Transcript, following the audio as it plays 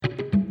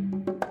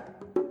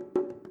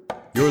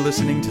You're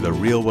listening to The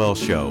Real Well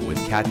Show with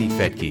Kathy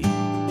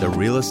Fettke, the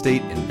real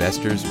estate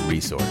investor's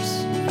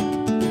resource.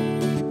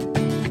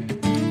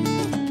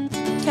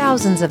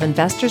 Thousands of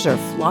investors are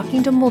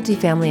flocking to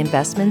multifamily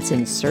investments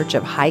in search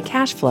of high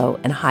cash flow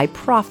and high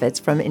profits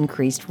from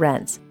increased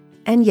rents.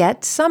 And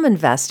yet, some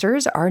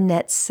investors are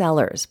net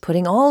sellers,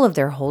 putting all of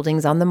their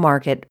holdings on the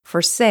market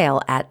for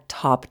sale at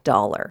top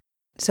dollar.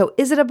 So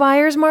is it a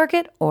buyer's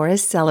market or a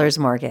seller's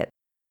market?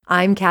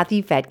 I'm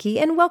Kathy Fettke,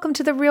 and welcome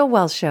to The Real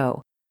Well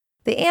Show.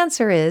 The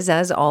answer is,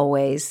 as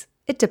always,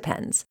 it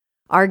depends.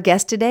 Our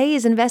guest today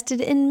is invested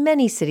in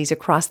many cities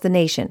across the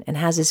nation and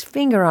has his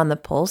finger on the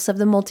pulse of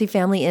the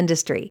multifamily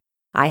industry.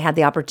 I had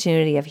the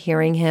opportunity of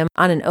hearing him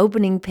on an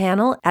opening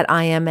panel at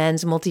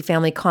IMN's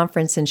multifamily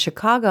conference in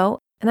Chicago,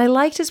 and I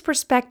liked his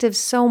perspective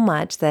so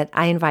much that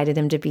I invited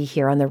him to be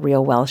here on The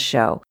Real Well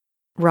Show.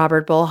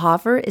 Robert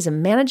Bullhofer is a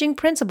managing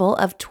principal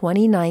of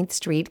 29th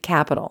Street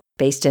Capital,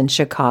 based in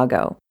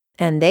Chicago.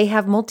 And they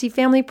have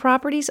multifamily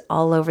properties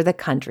all over the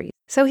country.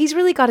 So he's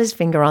really got his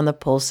finger on the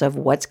pulse of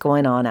what's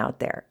going on out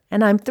there.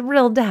 And I'm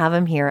thrilled to have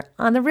him here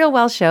on The Real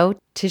Well Show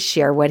to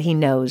share what he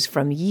knows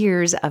from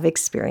years of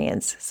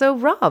experience. So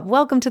Rob,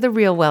 welcome to The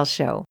Real Well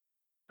Show.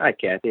 Hi,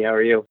 Kathy. How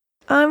are you?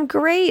 I'm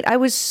great. I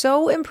was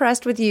so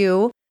impressed with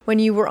you when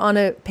you were on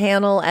a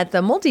panel at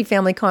the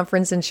multifamily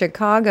conference in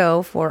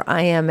Chicago for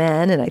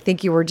IMN. And I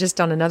think you were just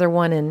on another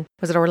one in,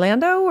 was it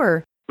Orlando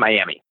or?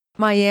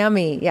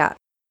 Miami, yeah.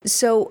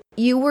 So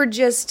you were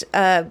just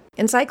an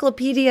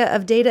encyclopedia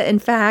of data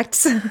and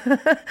facts,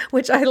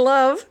 which I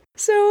love.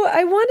 So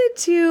I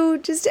wanted to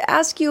just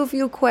ask you a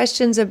few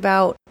questions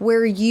about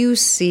where you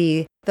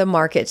see the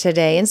market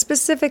today, and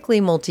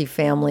specifically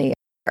multifamily.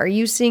 Are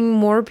you seeing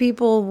more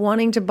people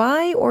wanting to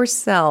buy or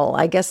sell?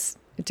 I guess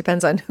it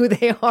depends on who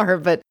they are,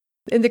 but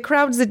in the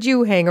crowds that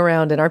you hang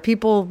around in, are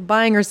people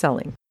buying or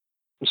selling?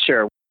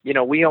 Sure. You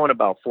know, we own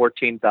about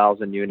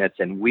 14,000 units,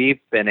 and we've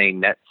been a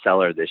net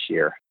seller this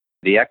year.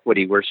 The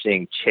equity we're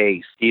seeing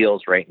chase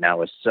deals right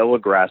now is so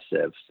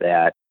aggressive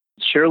that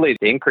surely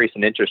the increase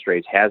in interest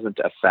rates hasn't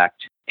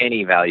affected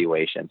any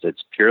valuations.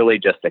 It's purely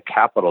just a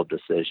capital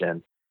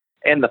decision.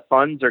 And the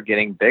funds are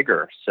getting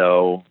bigger.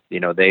 So,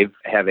 they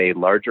have a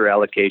larger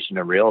allocation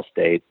of real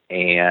estate,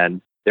 and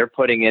they're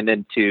putting it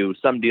into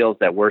some deals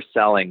that we're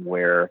selling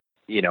where,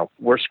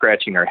 we're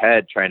scratching our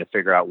head trying to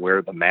figure out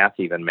where the math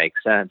even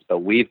makes sense. But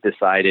we've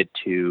decided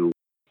to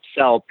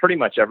sell pretty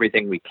much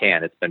everything we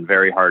can. It's been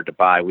very hard to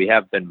buy. We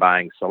have been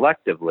buying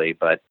selectively,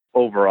 but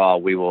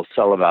overall, we will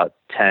sell about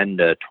 10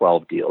 to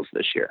 12 deals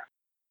this year.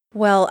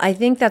 Well, I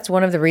think that's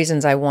one of the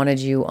reasons I wanted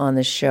you on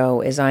the show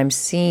is I'm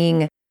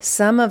seeing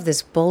some of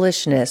this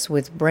bullishness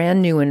with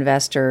brand new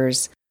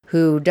investors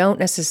who don't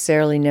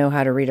necessarily know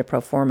how to read a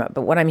pro forma.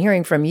 But what I'm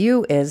hearing from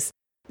you is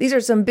these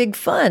are some big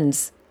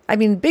funds. I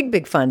mean,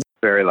 big funds.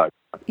 Very large.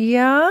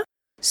 Yeah.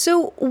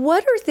 So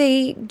what are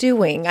they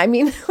doing? I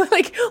mean,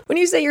 like when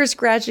you say you're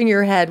scratching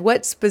your head,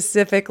 what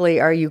specifically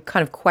are you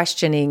kind of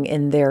questioning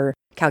in their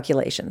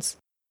calculations?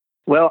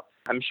 Well,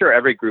 I'm sure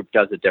every group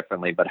does it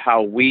differently, but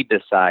how we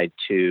decide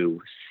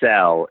to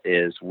sell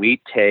is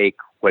we take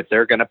what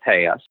they're going to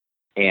pay us,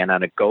 and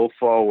on a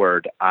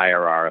go-forward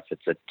IRR, if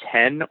it's a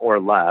 10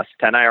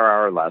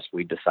 IRR or less,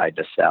 we decide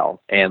to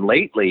sell. And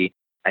lately,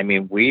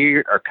 we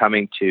are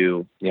coming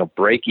to,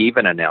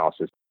 break-even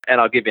analysis. And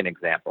I'll give you an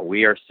example.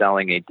 We are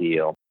selling a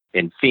deal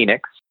in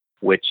Phoenix,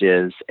 which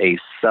is a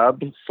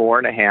sub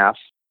 4.5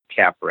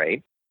 cap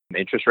rate.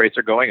 Interest rates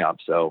are going up,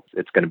 so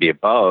it's going to be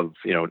above,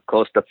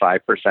 close to 5%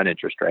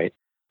 interest rate.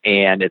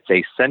 And it's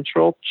a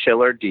central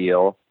chiller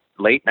deal,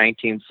 late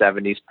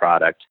 1970s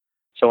product.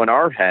 So in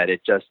our head,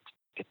 it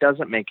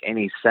doesn't make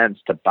any sense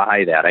to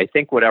buy that. I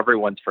think what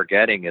everyone's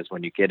forgetting is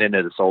when you get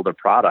into this older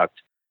product,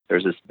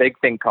 there's this big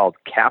thing called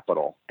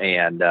capital,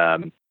 and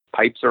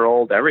pipes are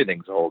old,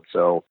 everything's old.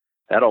 So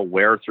that'll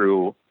wear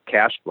through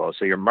cash flow.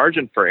 So your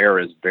margin for error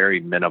is very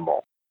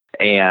minimal.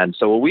 And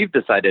so what we've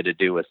decided to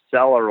do is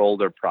sell our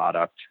older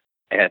product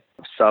at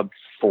sub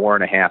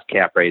 4.5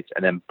 cap rates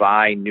and then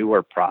buy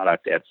newer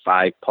product at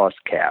 5+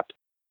 cap.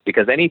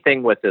 Because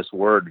anything with this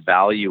word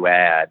value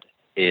add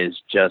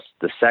is just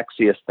the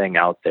sexiest thing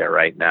out there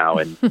right now.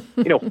 And,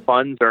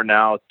 funds are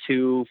now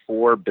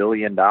 $2-4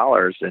 billion,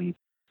 and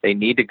they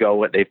need to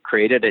go, they've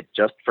created it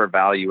just for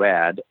value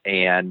add.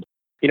 And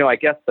I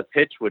guess the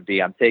pitch would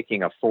be I'm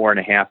taking a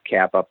 4.5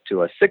 cap up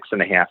to a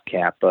 6.5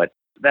 cap, but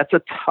that's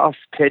a tough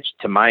pitch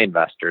to my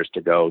investors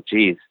to go,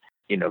 geez,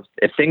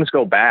 if things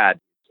go bad,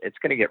 it's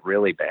going to get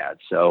really bad.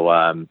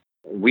 So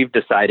we've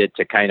decided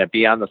to kind of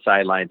be on the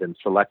sidelines and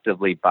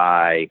selectively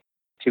buy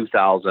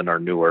 2000 or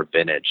newer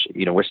vintage.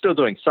 We're still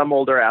doing some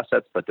older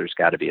assets, but there's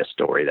got to be a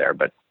story there.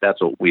 But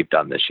that's what we've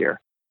done this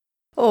year.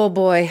 Oh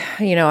boy,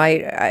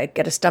 I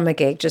get a stomach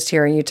ache just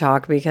hearing you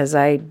talk because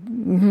I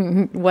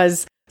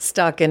was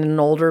stuck in an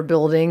older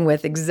building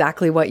with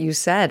exactly what you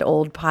said,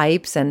 old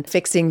pipes and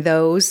fixing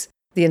those.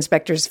 The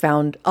inspectors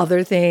found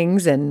other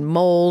things and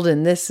mold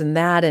and this and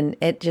that, and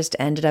it just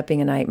ended up being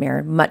a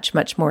nightmare, much,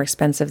 much more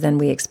expensive than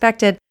we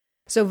expected.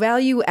 So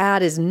value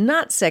add is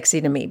not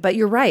sexy to me, but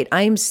you're right.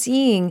 I'm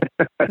seeing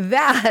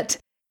that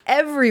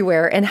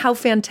everywhere. And how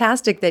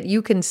fantastic that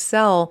you can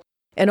sell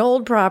an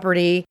old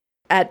property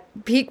at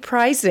peak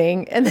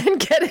pricing and then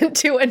get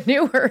into a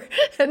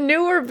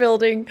newer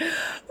building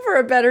for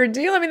a better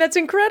deal. I mean, that's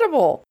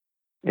incredible.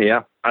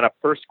 Yeah. On a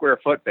per square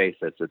foot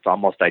basis, it's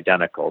almost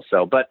identical.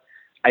 So, but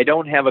I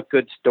don't have a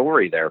good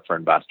story there for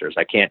investors.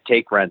 I can't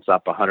take rents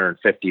up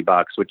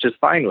 $150, which is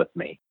fine with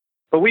me.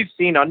 But we've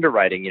seen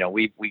underwriting,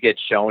 we get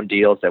shown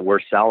deals that we're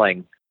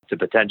selling to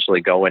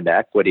potentially go into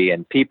equity,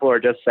 and people are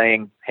just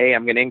saying, hey,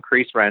 I'm going to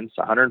increase rents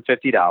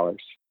 $150.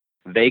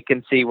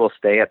 Vacancy will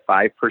stay at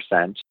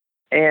 5%.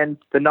 And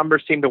the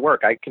numbers seem to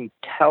work. I can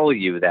tell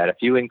you that if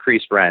you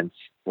increase rents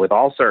with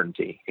all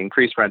certainty,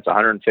 increase rents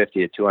 $150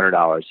 to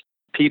 $200,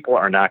 people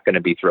are not going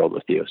to be thrilled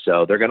with you.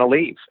 So they're going to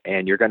leave,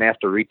 and you're going to have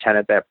to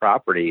re-tenant that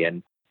property.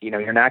 And,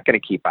 you're not going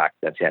to keep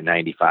occupancy at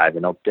 95,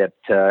 and it'll dip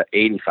to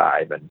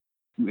 85. And,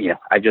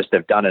 I just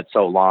have done it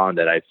so long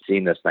that I've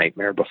seen this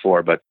nightmare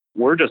before, but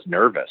we're just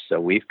nervous. So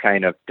we've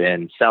kind of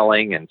been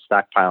selling and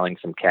stockpiling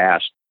some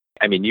cash.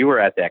 I mean, you were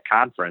at that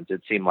conference.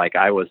 It seemed like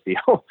I was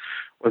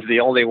the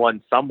only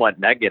one somewhat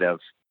negative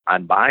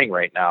on buying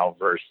right now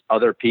versus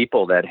other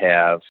people that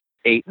have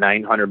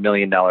 $800-900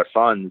 million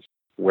funds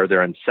where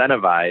they're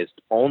incentivized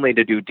only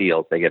to do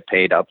deals. They get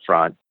paid up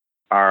front.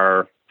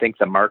 Think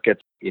the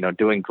market's,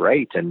 doing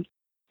great. And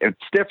it's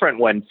different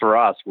when for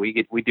us,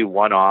 we do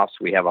one-offs.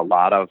 We have a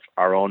lot of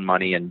our own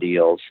money in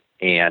deals,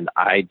 and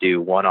I do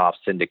one-off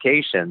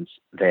syndications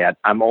that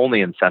I'm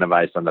only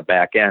incentivized on the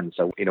back end.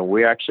 So,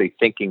 we're actually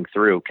thinking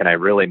through, can I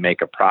really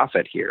make a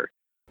profit here?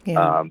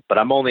 Yeah. But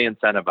I'm only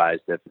incentivized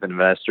if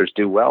investors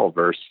do well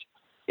versus,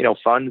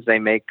 funds, they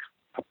make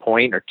a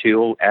point or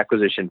two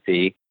acquisition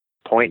fee,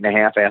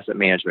 1.5 asset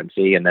management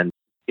fee, and then,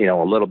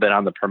 a little bit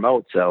on the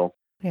promote. So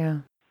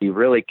yeah, you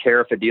really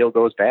care if a deal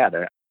goes bad.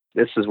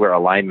 This is where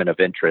alignment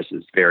of interest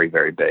is very,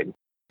 very big.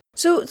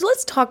 So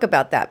let's talk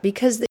about that,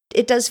 because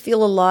it does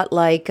feel a lot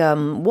like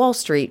Wall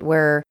Street,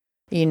 where,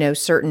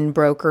 certain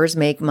brokers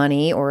make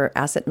money or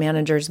asset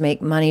managers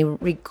make money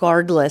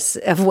regardless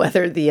of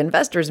whether the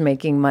investor's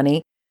making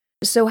money.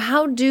 So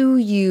how do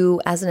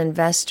you, as an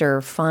investor,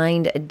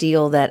 find a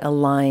deal that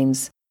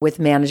aligns with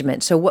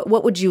management? So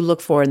what would you look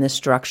for in this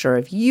structure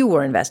if you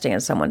were investing in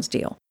someone's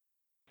deal?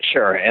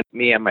 Sure. And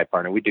me and my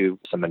partner, we do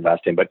some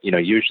investing, but,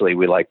 usually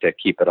we like to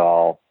keep it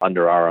all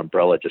under our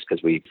umbrella just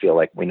because we feel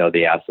like we know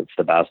the assets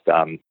the best.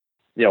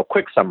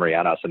 Quick summary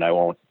on us, and I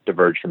won't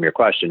diverge from your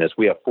question, is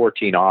we have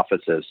 14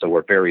 offices, so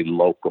we're very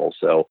local.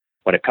 So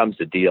when it comes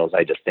to deals,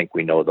 I just think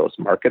we know those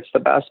markets the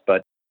best.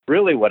 But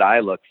really what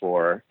I look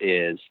for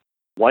is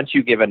once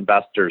you give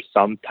investors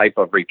some type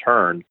of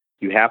return,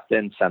 you have to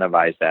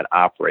incentivize that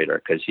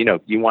operator because,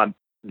 you want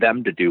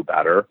them to do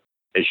better.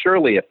 And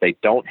surely if they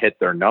don't hit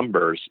their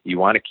numbers, you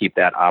want to keep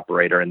that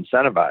operator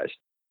incentivized.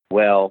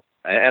 Well,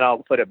 and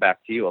I'll put it back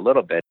to you a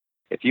little bit.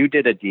 If you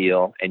did a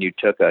deal and you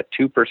took a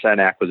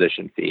 2%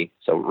 acquisition fee,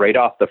 so right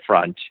off the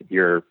front,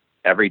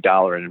 every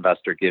dollar an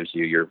investor gives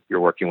you, you're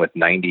working with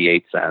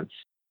 98 cents.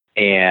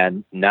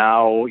 And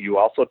now you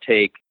also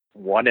take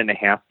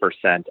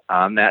 1.5%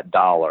 on that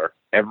dollar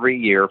every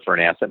year for an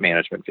asset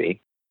management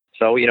fee.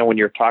 So, when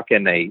you're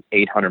talking a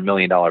 $800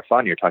 million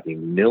fund, you're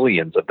talking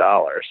millions of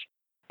dollars.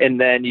 And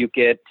then you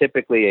get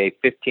typically a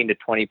 15 to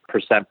 20%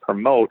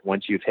 promote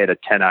once you've hit a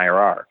 10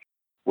 IRR.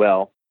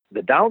 Well,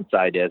 the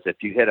downside is if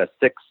you hit a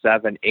 6,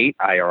 7, 8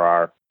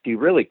 IRR, do you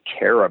really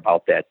care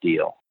about that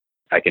deal?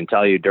 I can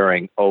tell you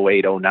during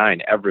 08,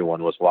 09,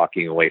 everyone was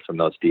walking away from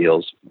those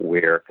deals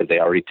because they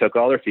already took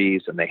all their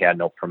fees and they had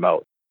no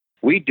promote.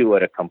 We do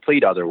it a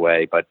complete other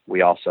way, but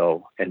we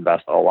also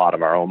invest a lot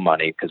of our own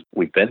money because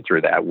we've been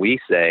through that. We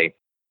say,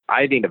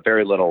 I need a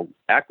very little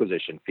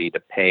acquisition fee to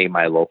pay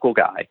my local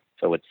guy.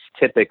 So it's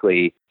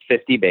typically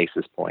 50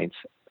 basis points.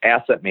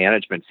 Asset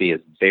management fee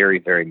is very,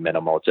 very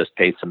minimal, just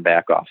pay some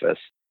back office.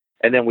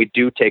 And then we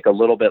do take a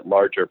little bit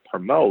larger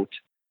promote,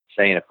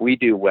 saying if we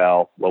do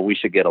well, we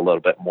should get a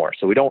little bit more.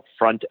 So we don't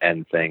front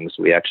end things.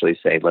 We actually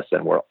say,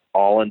 listen, we're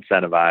all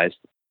incentivized.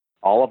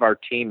 All of our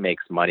team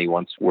makes money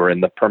once we're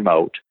in the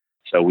promote.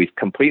 So we've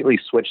completely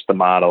switched the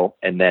model.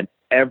 And then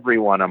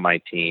everyone on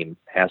my team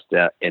has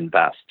to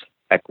invest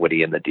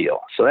equity in the deal.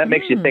 So that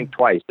makes you think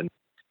twice, and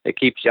it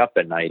keeps you up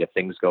at night if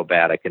things go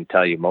bad. I can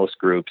tell you most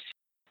groups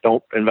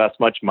don't invest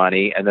much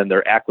money, and then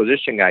their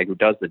acquisition guy who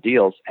does the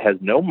deals has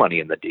no money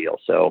in the deal.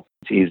 So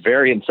he's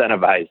very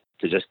incentivized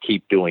to just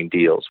keep doing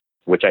deals,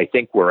 which I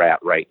think we're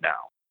at right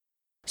now.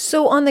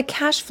 So on the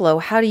cash flow,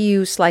 how do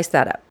you slice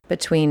that up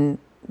between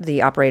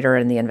the operator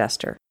and the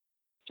investor?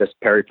 Just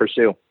pari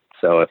passu.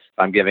 So if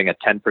I'm giving a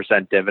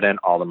 10% dividend,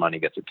 all the money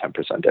gets a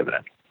 10%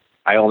 dividend.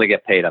 I only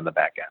get paid on the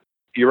back end.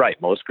 You're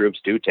right. Most groups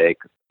do take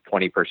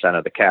 20%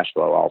 of the cash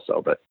flow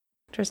also, but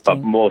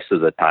most of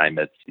the time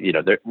it's,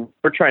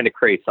 we're trying to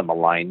create some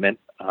alignment.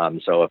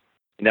 So if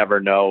you never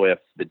know if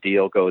the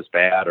deal goes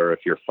bad or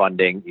if you're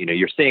funding,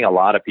 you're seeing a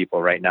lot of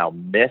people right now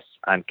miss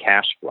on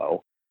cash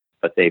flow,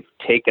 but they've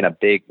taken a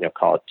big,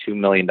 call it $2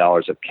 million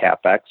of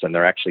CapEx, and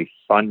they're actually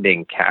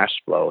funding cash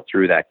flow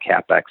through that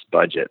CapEx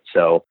budget.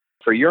 So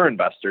for your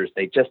investors,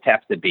 they just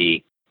have to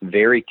be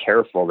very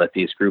careful that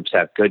these groups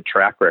have good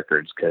track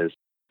records because,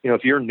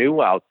 if you're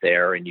new out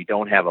there and you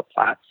don't have a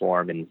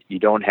platform and you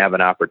don't have an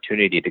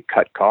opportunity to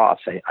cut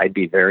costs, I'd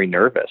be very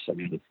nervous. I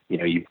mean,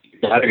 you've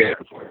got to get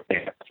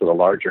to the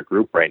larger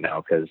group right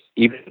now because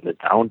even in the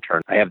downturn,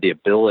 I have the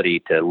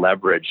ability to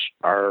leverage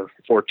our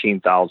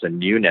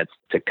 14,000 units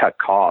to cut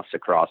costs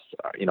across,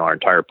 our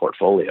entire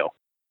portfolio.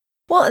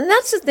 Well, and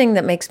that's the thing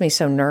that makes me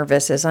so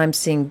nervous is I'm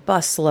seeing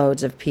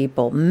busloads of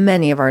people,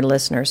 many of our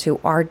listeners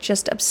who are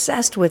just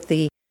obsessed with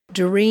the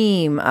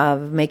dream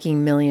of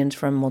making millions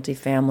from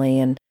multifamily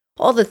and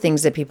all the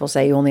things that people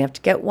say. You only have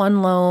to get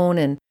one loan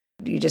and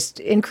you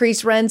just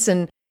increase rents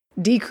and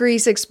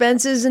decrease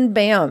expenses and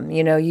bam,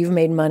 you've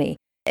made money.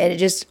 And it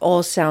just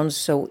all sounds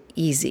so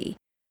easy.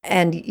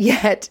 And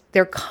yet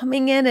they're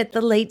coming in at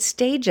the late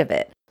stage of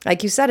it.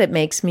 Like you said, it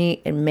makes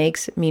me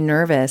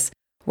nervous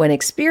when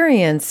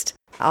experienced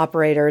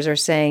operators are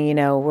saying,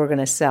 we're going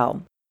to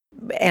sell.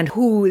 And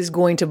who is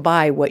going to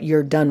buy what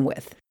you're done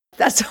with?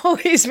 That's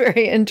always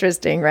very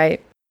interesting,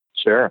 right?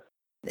 Sure.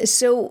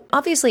 So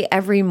obviously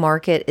every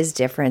market is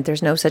different.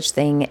 There's no such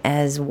thing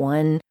as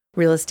one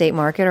real estate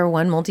market or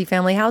one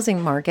multifamily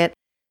housing market.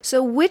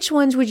 So which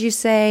ones would you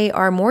say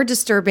are more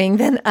disturbing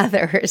than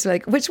others?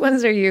 Like which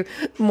ones are you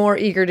more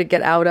eager to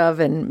get out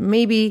of and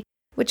maybe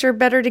which are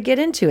better to get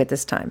into at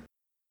this time?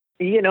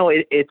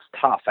 It's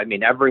tough. I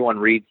mean, everyone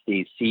reads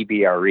these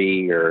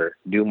CBRE or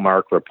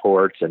Newmark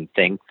reports and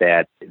think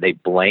that they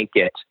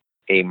blanket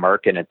a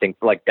market and think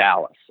like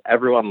Dallas.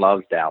 Everyone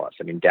loves Dallas.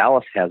 I mean,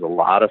 Dallas has a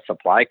lot of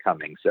supply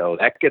coming, so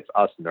that gets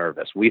us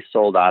nervous. We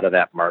sold out of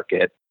that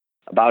market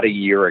about a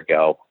year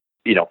ago.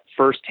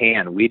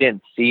 Firsthand, we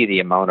didn't see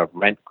the amount of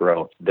rent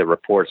growth the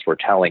reports were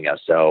telling us.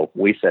 So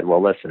we said,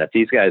 well, listen, if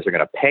these guys are going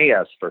to pay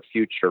us for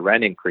future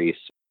rent increase,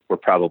 we're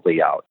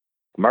probably out.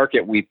 The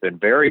market we've been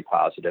very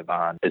positive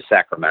on is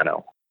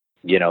Sacramento.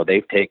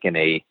 They've taken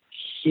a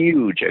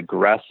huge,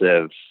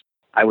 aggressive,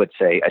 I would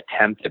say,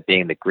 attempt at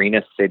being the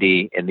greenest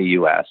city in the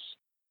U.S.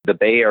 The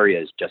Bay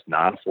Area is just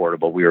not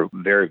affordable. We were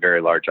very,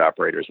 very large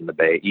operators in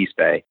the East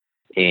Bay,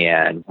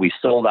 and we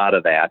sold out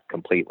of that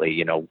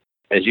completely.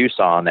 As you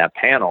saw on that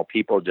panel,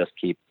 people just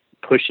keep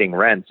pushing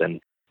rents,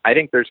 and I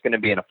think there's going to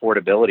be an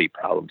affordability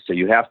problem. So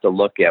you have to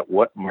look at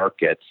what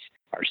markets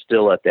are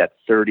still at that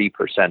 30%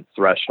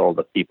 threshold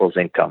of people's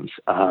incomes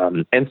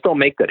and still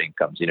make good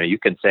incomes. You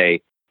can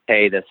say,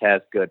 hey, this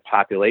has good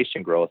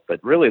population growth,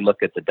 but really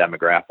look at the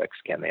demographics.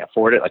 Can they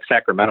afford it? Like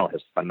Sacramento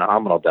has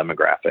phenomenal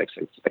demographics.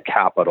 It's the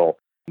capital.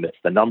 It's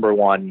the number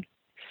one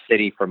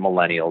city for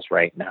millennials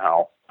right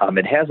now.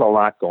 It has a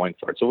lot going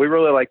for it. So we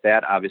really like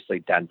that. Obviously,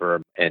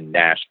 Denver and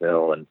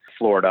Nashville and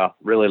Florida,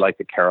 really like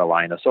the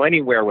Carolinas. So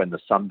anywhere in the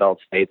Sunbelt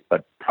states,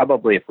 but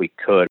probably if we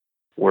could,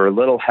 we're a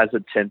little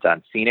hesitant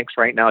on Phoenix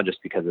right now just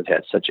because it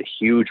had such a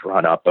huge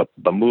run up. But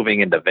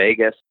moving into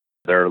Vegas,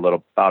 they're a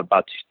little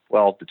about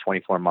 12 to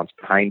 24 months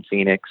behind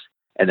Phoenix,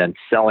 and then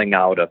selling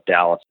out of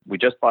Dallas. We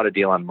just bought a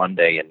deal on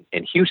Monday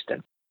in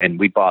Houston, and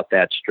we bought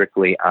that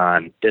strictly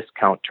on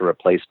discount to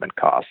replacement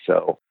cost.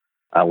 So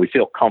we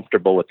feel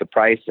comfortable with the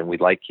price, and we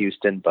like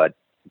Houston, but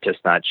just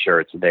not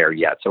sure it's there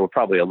yet. So we're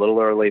probably a little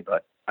early,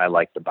 but I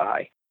like to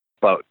buy.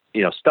 But,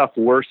 stuff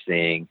we're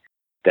seeing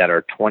that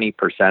are 20%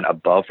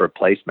 above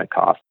replacement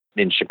cost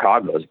in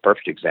Chicago is a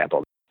perfect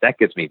example. That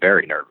gets me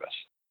very nervous.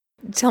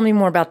 Tell me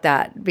more about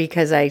that,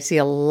 because I see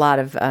a lot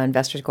of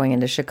investors going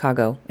into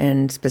Chicago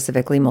and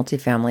specifically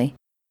multifamily.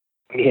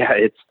 Yeah,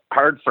 it's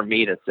hard for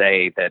me to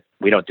say that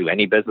we don't do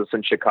any business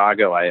in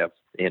Chicago. I have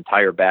the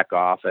entire back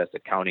office,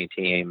 accounting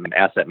team, and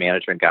asset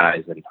management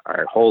guys, and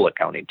our whole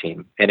accounting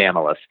team and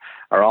analysts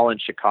are all in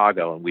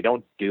Chicago, and we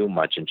don't do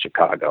much in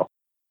Chicago.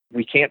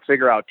 We can't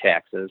figure out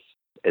taxes.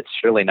 It's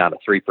surely not a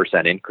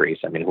 3% increase.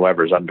 I mean,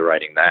 whoever's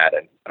underwriting that,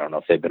 and I don't know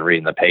if they've been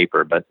reading the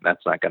paper, but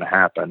that's not going to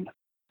happen.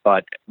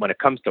 But when it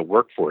comes to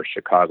workforce,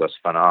 Chicago's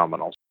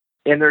phenomenal.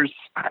 And there's,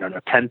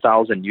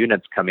 10,000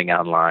 units coming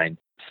online.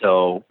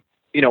 So,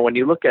 when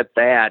you look at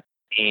that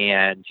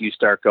and you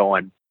start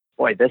going,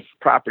 boy, this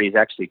property is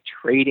actually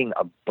trading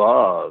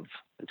above,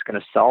 it's going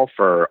to sell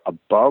for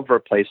above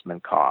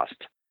replacement cost.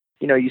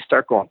 You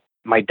start going,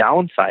 my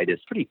downside is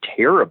pretty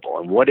terrible.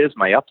 And what is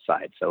my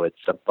upside? So it's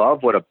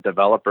above what a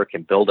developer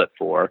can build it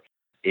for.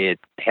 It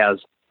has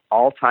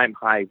all-time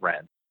high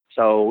rent.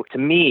 So to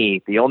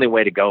me, the only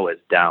way to go is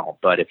down.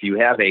 But if you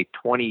have a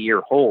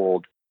 20-year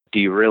hold, do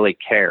you really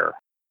care?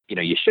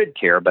 You should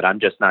care, but I'm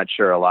just not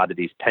sure a lot of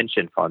these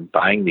pension funds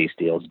buying these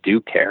deals do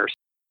care.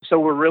 So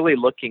we're really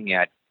looking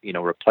at,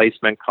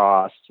 replacement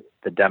costs,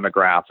 the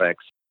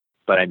demographics.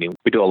 But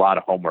we do a lot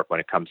of homework when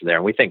it comes to there.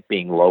 And we think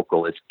being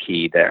local is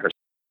key there.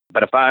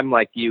 But if I'm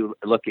like you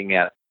looking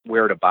at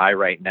where to buy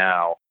right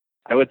now,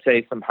 I would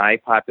say some high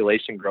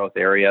population growth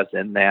areas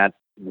in that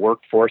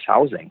workforce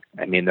housing.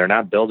 They're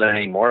not building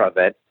any more of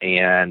it.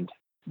 And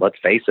let's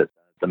face it,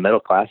 the middle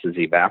class is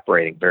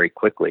evaporating very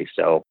quickly.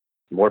 So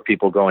more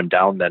people going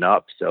down than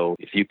up. So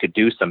if you could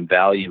do some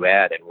value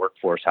add in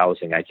workforce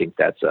housing, I think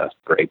that's a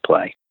great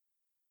play.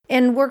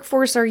 And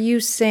workforce, are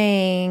you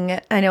saying,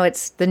 I know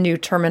it's the new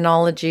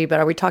terminology, but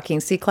are we talking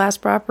C-class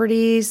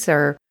properties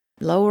or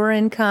lower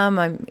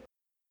income?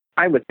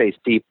 I would say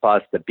C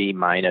plus to B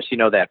minus.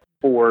 That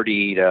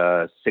 $40,000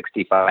 to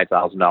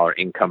 $65,000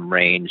 income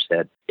range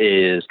that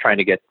is trying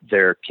to get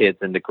their kids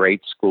into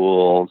great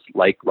schools,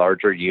 like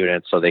larger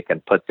units, so they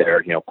can put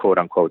their quote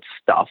unquote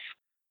stuff.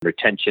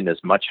 Retention is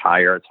much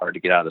higher. It's hard to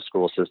get out of the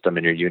school system,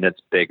 and your unit's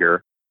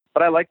bigger.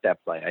 But I like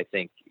that play. I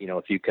think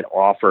if you can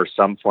offer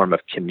some form of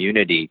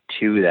community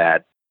to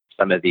that,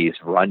 some of these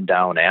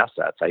rundown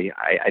assets,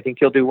 I think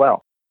you'll do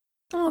well.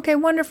 Okay,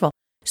 wonderful.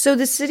 So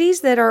the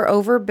cities that are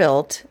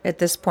overbuilt at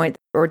this point,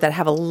 or that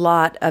have a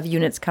lot of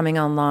units coming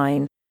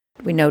online,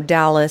 we know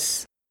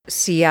Dallas,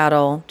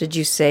 Seattle. Did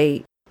you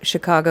say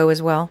Chicago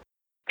as well?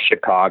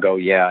 Chicago,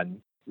 yeah.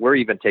 And we're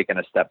even taking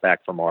a step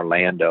back from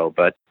Orlando.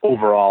 But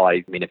overall,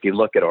 I mean, if you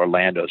look at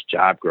Orlando's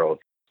job growth,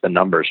 the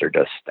numbers are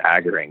just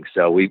staggering.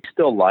 So we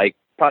still like,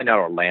 probably not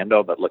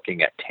Orlando, but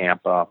looking at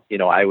Tampa,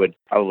 I would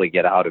probably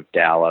get out of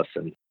Dallas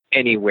and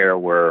anywhere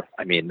where,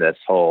 this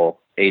whole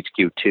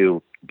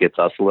HQ2 gets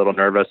us a little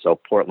nervous. So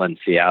Portland,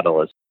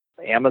 Seattle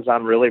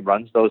Amazon really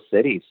runs those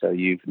cities. So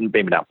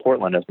maybe not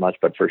Portland as much,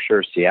 but for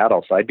sure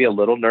Seattle. So I'd be a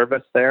little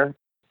nervous there.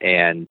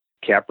 And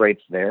cap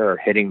rates there are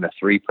hitting the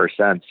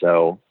 3%.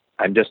 So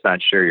I'm just not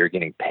sure you're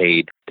getting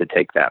paid to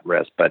take that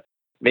risk. But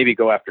maybe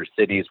go after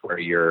cities where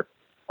you're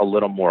a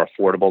little more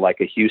affordable, like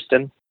a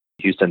Houston.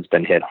 Houston's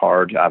been hit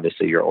hard.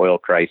 Obviously, your oil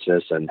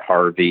crisis and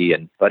Harvey,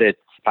 but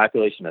its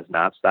population has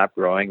not stopped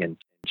growing, and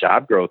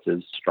job growth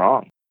is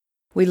strong.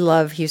 We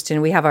love Houston.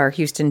 We have our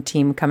Houston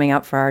team coming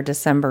out for our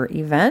December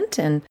event.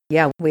 And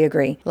yeah, we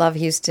agree. Love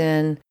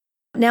Houston.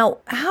 Now,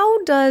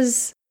 how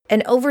does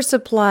an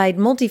oversupplied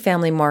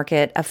multifamily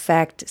market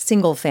affect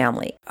single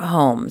family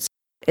homes?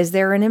 Is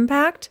there an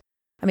impact?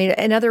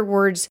 In other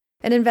words,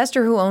 an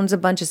investor who owns a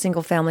bunch of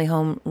single family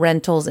home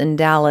rentals in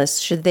Dallas,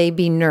 should they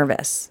be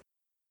nervous?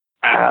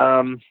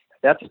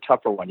 That's a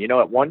tougher one.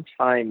 At one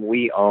time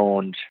we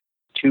owned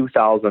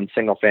 2,000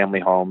 single family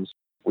homes.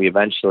 We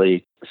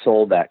eventually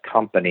sold that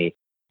company.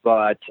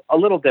 But a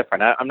little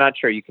different. I'm not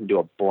sure you can do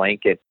a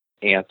blanket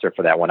answer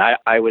for that one.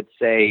 I would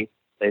say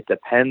it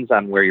depends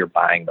on where you're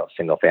buying those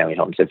single family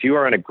homes. If you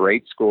are in a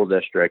great school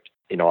district,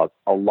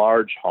 a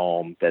large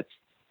home that's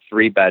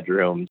 3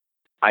 bedrooms,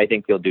 I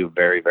think you'll do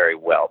very, very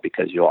well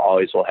because you'll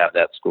always will have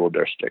that school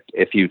district.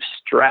 If you've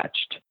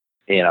stretched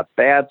in a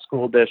bad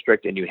school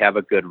district and you have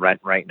a good rent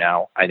right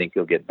now, I think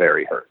you'll get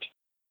very hurt.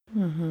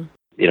 Mm-hmm.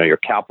 Your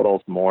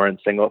capital's more in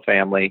single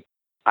family.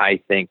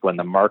 I think when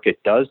the market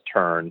does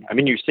turn,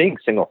 you're seeing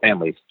single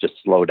families just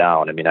slow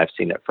down. I've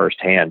seen it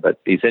firsthand, but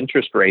these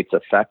interest rates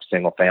affect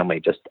single family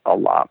just a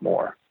lot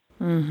more.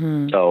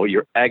 Mm-hmm. So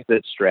your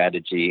exit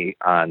strategy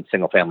on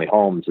single family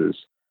homes is,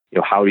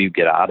 how do you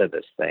get out of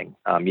this thing?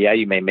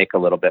 You may make a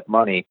little bit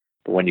money,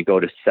 but when you go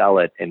to sell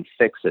it and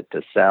fix it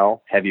to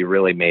sell, have you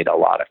really made a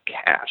lot of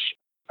cash?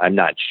 I'm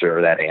not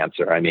sure that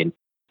answer.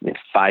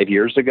 5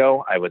 years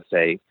ago, I would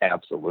say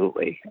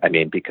absolutely.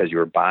 Because you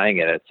were buying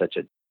it at such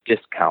a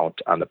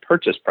discount on the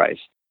purchase price.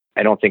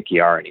 I don't think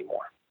you are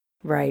anymore.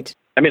 Right.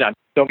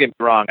 Don't get me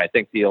wrong. I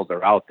think deals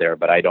are out there,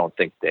 but I don't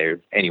think they're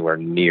anywhere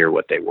near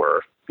what they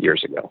were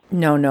years ago.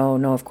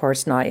 No, of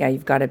course not. Yeah,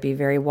 you've got to be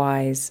very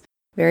wise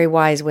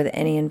with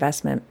any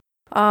investment.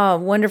 Oh,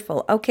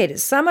 wonderful. Okay, to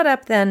sum it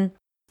up then,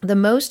 the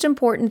most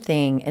important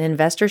thing an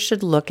investor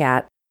should look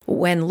at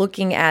when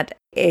looking at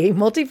a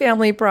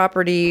multifamily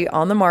property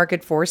on the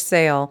market for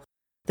sale,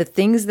 the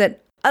things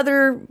that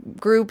other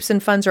groups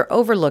and funds are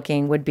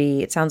overlooking would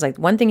be, it sounds like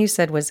one thing you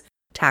said was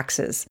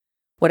taxes.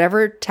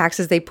 Whatever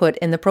taxes they put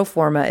in the pro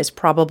forma is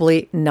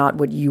probably not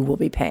what you will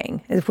be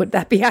paying. Would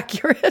that be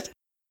accurate?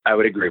 I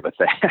would agree with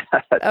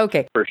that.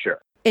 Okay. For sure.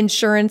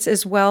 Insurance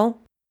as well.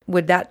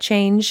 Would that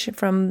change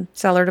from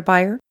seller to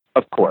buyer?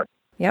 Of course.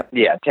 Yep.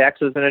 Yeah,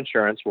 taxes and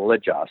insurance will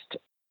adjust.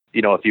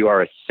 If you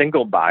are a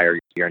single buyer,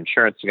 your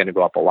insurance is going to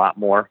go up a lot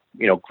more.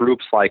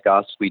 Groups like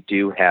us, we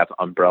do have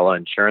umbrella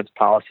insurance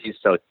policies.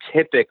 So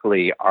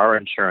typically our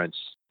insurance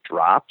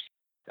drops.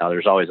 Now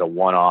there's always a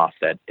one-off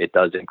that it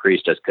does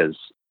increase just because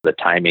the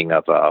timing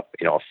of a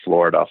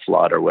Florida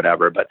flood or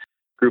whatever. But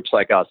groups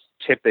like us,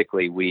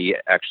 typically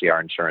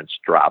our insurance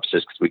drops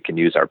just because we can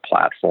use our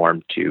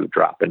platform to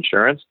drop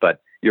insurance.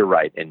 But you're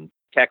right. And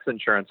tax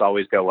insurance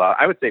always go up.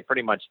 I would say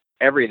pretty much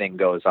everything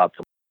goes up.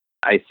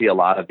 I see a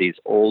lot of these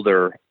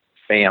older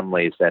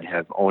families that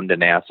have owned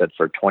an asset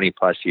for 20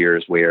 plus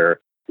years where,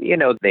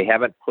 they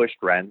haven't pushed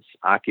rents.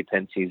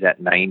 Occupancy's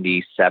at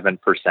 97%.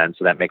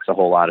 So that makes a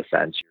whole lot of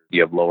sense.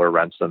 You have lower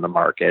rents than the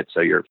market. So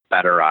you're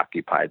better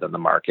occupied than the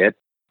market.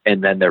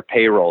 And then their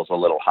payroll's a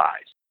little high.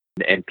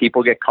 And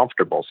people get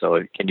comfortable.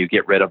 So can you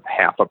get rid of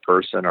half a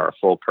person or a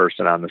full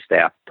person on the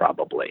staff?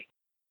 Probably.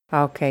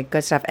 Okay,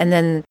 good stuff. And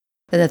then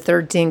the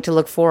third thing to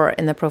look for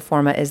in the pro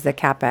forma is the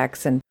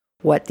CapEx and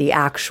what the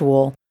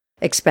actual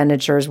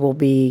expenditures will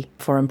be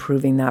for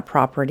improving that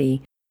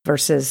property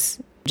versus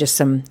just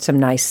some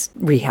nice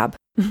rehab.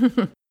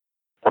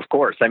 Of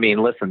course.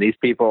 Listen, these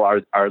people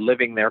are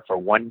living there for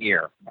 1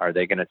 year. Are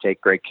they going to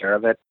take great care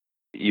of it?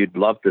 You'd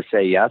love to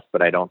say yes,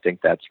 but I don't think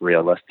that's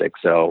realistic.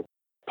 So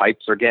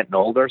pipes are getting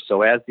older.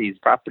 So as these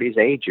properties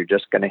age, you're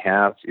just going to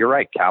have, you're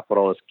right,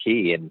 capital is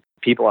key, and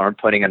people aren't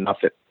putting enough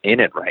in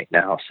it right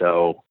now.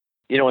 So,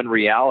 in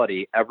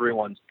reality,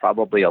 everyone's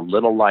probably a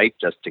little light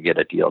just to get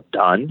a deal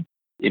done.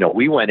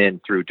 We went in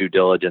through due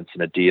diligence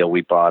in a deal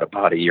we bought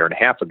about a year and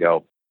a half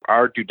ago.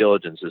 Our due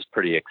diligence is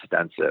pretty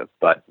extensive,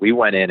 but we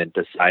went in and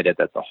decided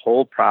that the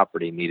whole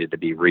property needed to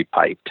be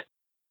repiped.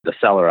 The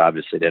seller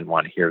obviously didn't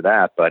want to hear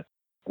that, but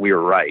we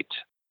were right.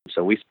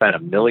 So we spent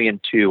 $1.2 million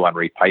on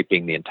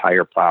repiping the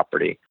entire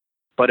property.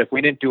 But if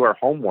we didn't do our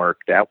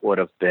homework, that would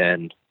have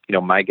been,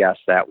 my guess,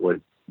 that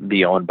would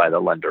be owned by the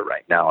lender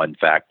right now. In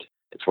fact,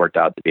 it's worked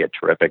out to be a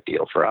terrific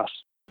deal for us.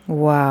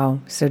 Wow.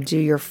 So do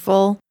your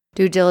full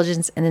due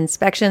diligence and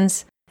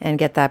inspections and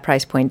get that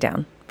price point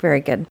down.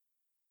 Very good.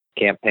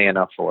 Can't pay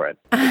enough for it.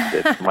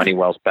 It's money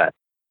well spent.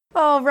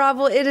 Oh, Rob,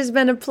 well, it has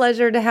been a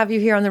pleasure to have you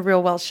here on The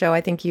Real Wealth Show.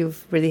 I think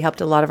you've really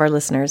helped a lot of our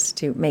listeners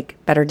to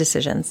make better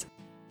decisions.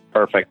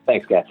 Perfect.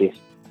 Thanks, Kathy.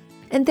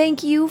 And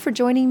thank you for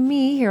joining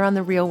me here on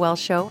The Real Wealth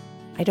Show.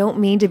 I don't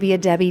mean to be a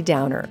Debbie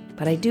Downer,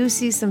 but I do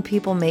see some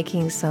people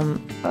making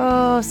some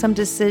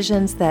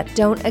decisions that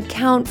don't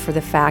account for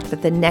the fact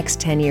that the next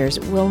 10 years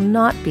will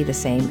not be the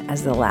same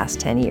as the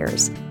last 10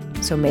 years.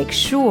 So make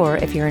sure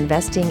if you're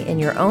investing in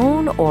your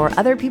own or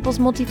other people's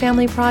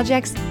multifamily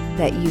projects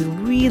that you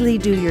really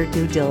do your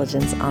due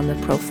diligence on the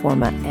pro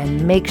forma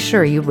and make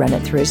sure you run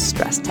it through a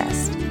stress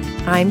test.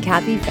 I'm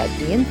Kathy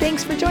Fettke, and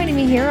thanks for joining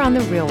me here on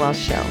The Real Wealth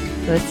Show.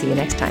 Let's see you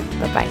next time.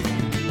 Bye-bye.